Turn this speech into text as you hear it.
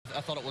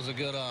I thought it was a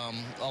good,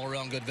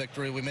 all-around good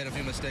victory. We made a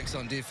few mistakes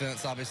on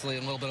defense, obviously, a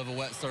little bit of a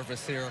wet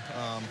surface here.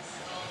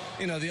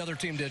 The other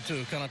team did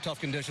too, kind of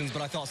tough conditions,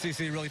 but I thought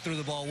CC really threw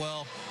the ball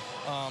well.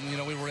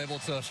 We were able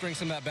to string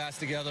some at-bats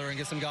together and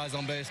get some guys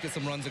on base, get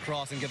some runs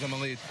across, and give them a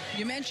lead.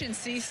 You mentioned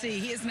CC.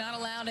 He is not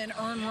allowed an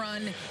earned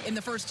run in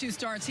the first 2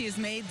 starts he has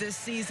made this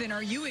season.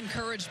 Are you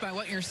encouraged by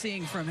what you're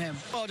seeing from him?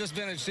 Well, just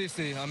vintage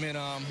CC. I mean,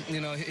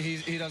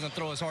 he doesn't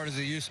throw as hard as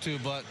he used to,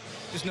 but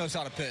just knows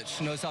how to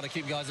pitch, knows how to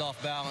keep guys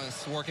off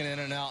balance, working in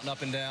and out and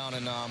up and down.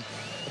 And I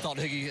thought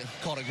Higgy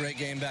called a great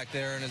game back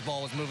there, and his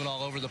ball was moving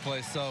all over the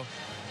place. So,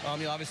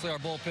 obviously our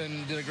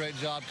bullpen did a great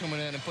job coming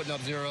in and putting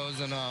up zeros,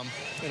 and,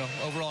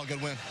 overall a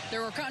good win.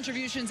 There were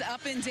contributions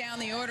up and down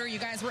the order. You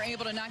guys were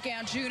able to knock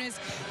out Junis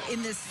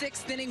in the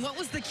 6th inning. What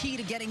was the key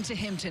to getting to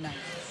him tonight?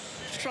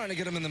 Just trying to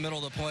get him in the middle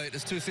of the plate.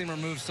 His two-seamer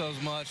moves so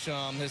much.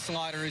 His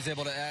slider, he's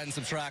able to add and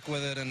subtract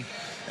with it,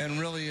 and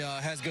really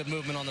has good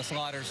movement on the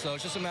slider. So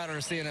it's just a matter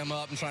of seeing him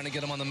up and trying to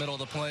get him on the middle of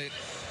the plate.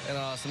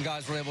 And some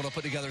guys were able to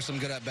put together some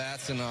good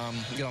at-bats and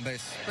get on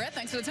base. Brett,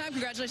 thanks for the time.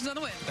 Congratulations on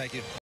the win. Thank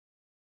you.